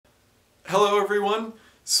Hello everyone!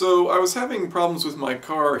 So I was having problems with my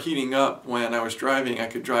car heating up when I was driving. I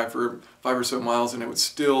could drive for 5 or so miles and it would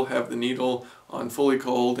still have the needle on fully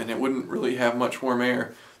cold and it wouldn't really have much warm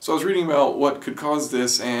air. So I was reading about what could cause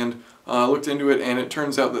this and looked into it, and it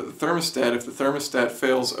turns out that the thermostat, if the thermostat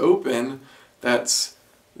fails open, that's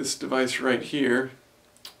this device right here,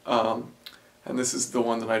 and this is the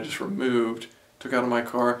one that I just removed, took out of my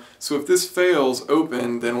car. So if this fails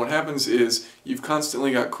open, then what happens is you've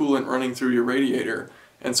constantly got coolant running through your radiator.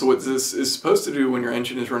 And so what this is supposed to do when your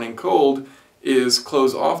engine is running cold is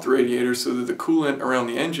close off the radiator so that the coolant around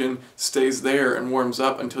the engine stays there and warms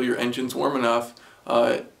up until your engine's warm enough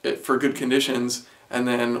for good conditions. And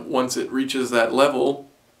then once it reaches that level,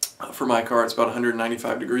 for my car it's about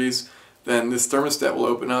 195 degrees, then this thermostat will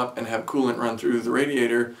open up and have coolant run through the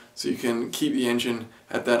radiator so you can keep the engine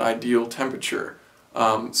at that ideal temperature.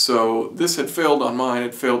 So this had failed on mine.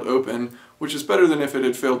 It failed open, which is better than if it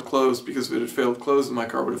had failed closed, because if it had failed closed, my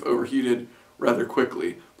car would have overheated rather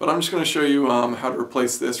quickly. But I'm just going to show you how to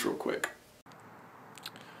replace this real quick.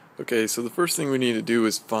 Okay, so the first thing we need to do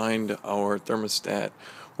is find our thermostat,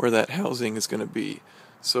 where that housing is going to be.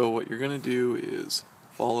 So what you're going to do is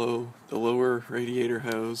follow the lower radiator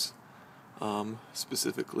hose,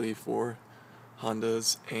 specifically for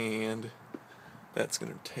Hondas, and that's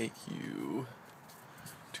going to take you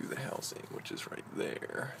to the housing, which is right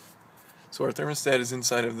there. So our thermostat is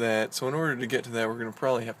inside of that. So in order to get to that, we're going to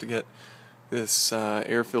probably have to get this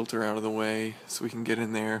air filter out of the way so we can get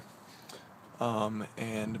in there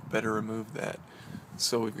and better remove that.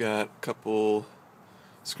 So we've got a couple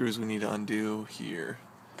screws we need to undo here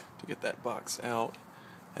to get that box out,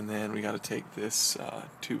 and then we got to take this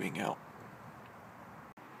tubing out.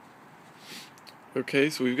 Okay,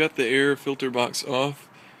 so we've got the air filter box off.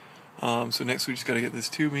 So next we just got to get this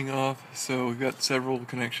tubing off. So we've got several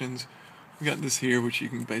connections. We got this here, which you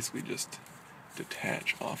can basically just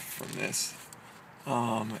detach off from this.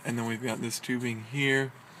 And then we've got this tubing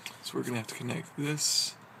here. So we're going to have to connect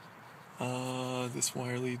this. This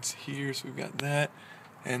wire leads here, so we've got that.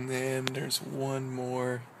 And then there's one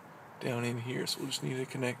more down in here. So we'll just need to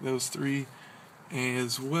connect those three,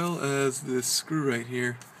 as well as this screw right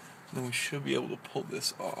here. And then we should be able to pull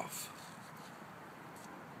this off.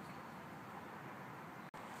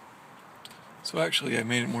 So actually I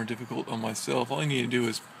made it more difficult on myself. All I need to do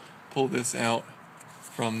is pull this out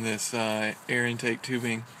from this air intake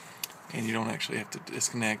tubing, and you don't actually have to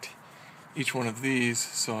disconnect each one of these,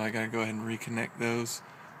 so I gotta go ahead and reconnect those,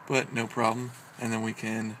 but no problem, and then we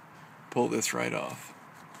can pull this right off.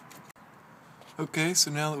 Okay, so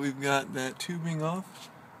now that we've got that tubing off,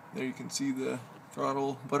 there you can see the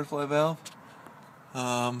throttle butterfly valve.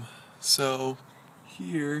 So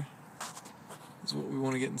here is what we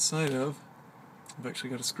want to get inside of. I've actually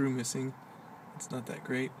got a screw missing. It's not that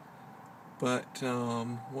great, but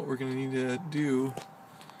what we're going to need to do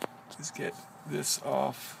is get this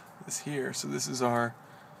off this here. So this is our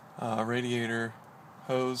radiator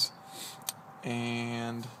hose,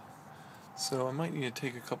 and so I might need to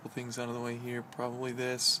take a couple things out of the way here. Probably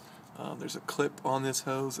this. There's a clip on this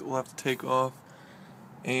hose that we'll have to take off.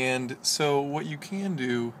 And so what you can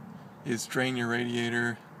do is drain your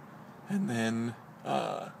radiator and then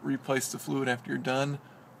replace the fluid after you're done.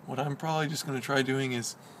 What I'm probably just going to try doing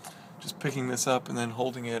is just picking this up and then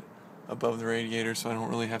holding it above the radiator so I don't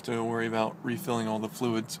really have to worry about refilling all the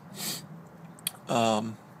fluids.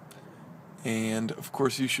 And of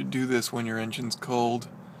course you should do this when your engine's cold,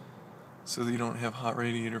 so that you don't have hot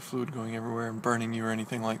radiator fluid going everywhere and burning you or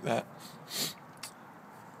anything like that.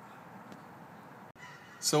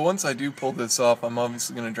 So once I do pull this off, I'm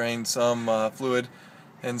obviously going to drain some fluid,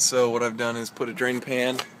 and so what I've done is put a drain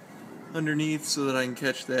pan underneath so that I can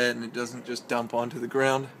catch that and it doesn't just dump onto the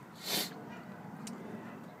ground.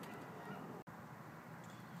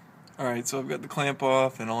 Alright, so I've got the clamp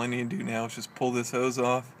off, and all I need to do now is just pull this hose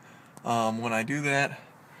off. When I do that,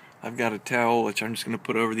 I've got a towel which I'm just going to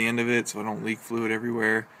put over the end of it so I don't leak fluid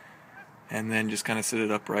everywhere, and then just kind of sit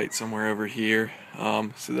it upright somewhere over here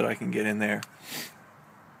so that I can get in there.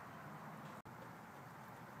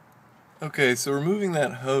 Okay, so removing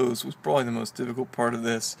that hose was probably the most difficult part of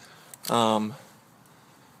this. So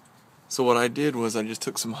what I did was I just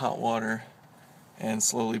took some hot water and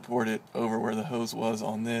slowly poured it over where the hose was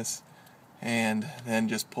on this, and then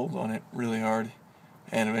just pulled on it really hard,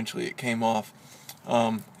 and eventually it came off.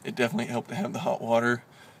 It definitely helped to have the hot water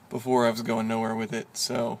before I was going nowhere with it,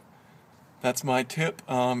 so that's my tip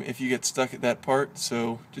if you get stuck at that part,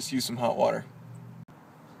 so just use some hot water.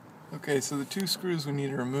 Okay, so the two screws we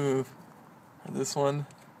need to remove are this one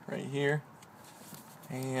right here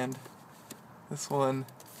and this one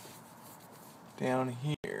down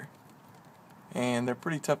here. and they're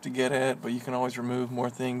pretty tough to get at, but you can always remove more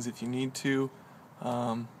things if you need to.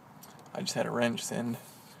 I just had a wrench and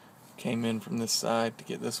came in from this side to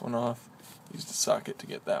get this one off. Used a socket to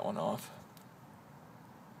get that one off.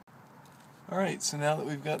 Alright, so now that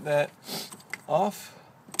we've got that off,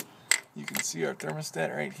 you can see our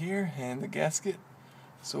thermostat right here and the gasket.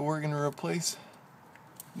 So we're going to replace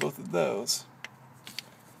both of those.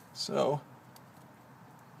 So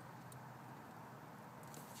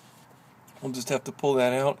we'll just have to pull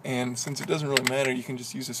that out, and since it doesn't really matter, you can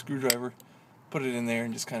just use a screwdriver, put it in there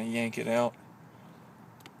and just kind of yank it out.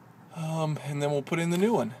 And then we'll put in the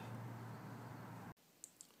new one.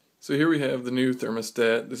 So here we have the new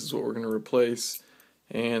thermostat. This is what we're going to replace.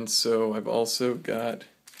 And so I've also got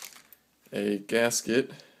a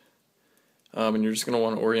gasket. And you're just going to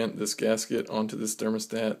want to orient this gasket onto this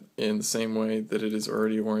thermostat in the same way that it is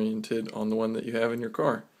already oriented on the one that you have in your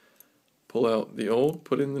car. Pull out the old,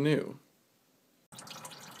 put in the new.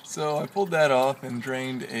 So I pulled that off and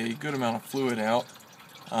drained a good amount of fluid out.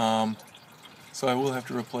 So I will have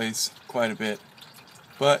to replace quite a bit,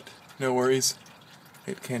 but no worries,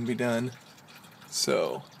 it can be done.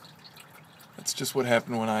 So that's just what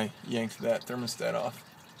happened when I yanked that thermostat off.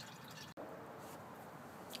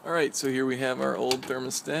 Alright, so here we have our old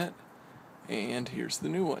thermostat, and here's the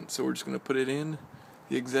new one. So we're just going to put it in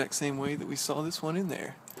the exact same way that we saw this one in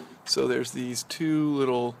there. So there's these two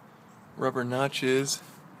little rubber notches,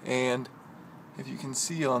 and if you can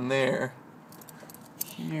see on there,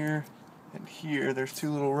 here and here, there's two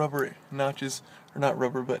little rubber notches, or not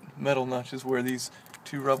rubber, but metal notches where these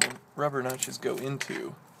two rubber notches go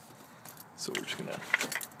into. So we're just going to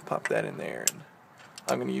pop that in there, and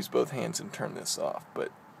I'm going to use both hands and turn this off, but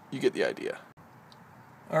you get the idea.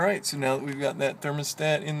 Alright, so now that we've got that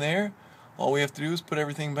thermostat in there, all we have to do is put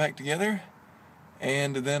everything back together,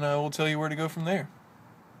 and then I will tell you where to go from there.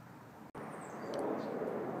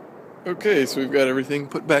 Okay, so we've got everything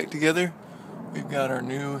put back together. We've got our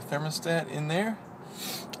new thermostat in there,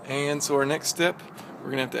 and so our next step,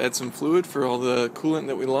 we're going to have to add some fluid for all the coolant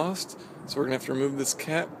that we lost. So we're going to have to remove this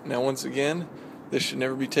cap. Now once again, this should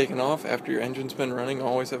never be taken off after your engine's been running.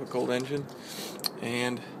 Always have a cold engine.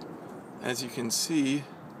 And as you can see,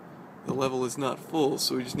 the level is not full,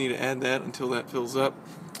 so we just need to add that until that fills up.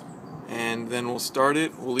 And then we'll start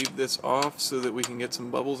it. We'll leave this off so that we can get some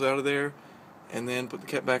bubbles out of there, and then put the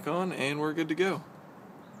cap back on, and we're good to go.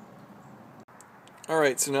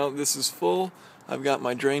 Alright, so now that this is full, I've got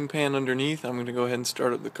my drain pan underneath. I'm going to go ahead and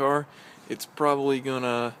start up the car. It's probably going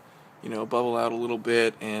to, bubble out a little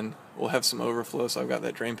bit, and we'll have some overflow, so I've got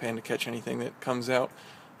that drain pan to catch anything that comes out.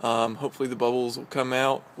 Hopefully the bubbles will come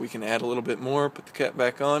out. We can add a little bit more, put the cap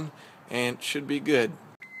back on, and it should be good.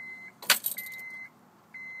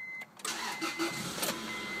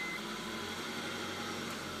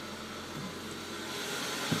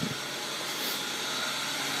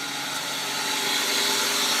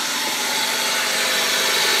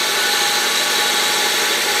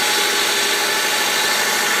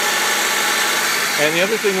 And the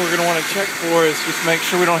other thing we're going to want to check for is just make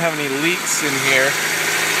sure we don't have any leaks in here.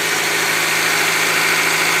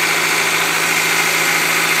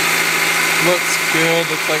 Looks good.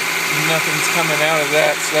 Looks like nothing's coming out of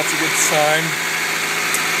that, so that's a good sign.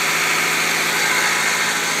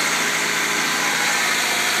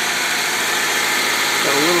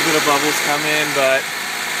 Got a little bit of bubbles come in, but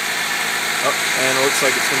and it looks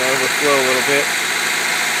like it's going to overflow a little bit.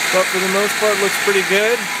 But for the most part, it looks pretty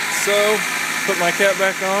good. So put my cap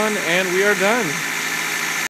back on, and we are done.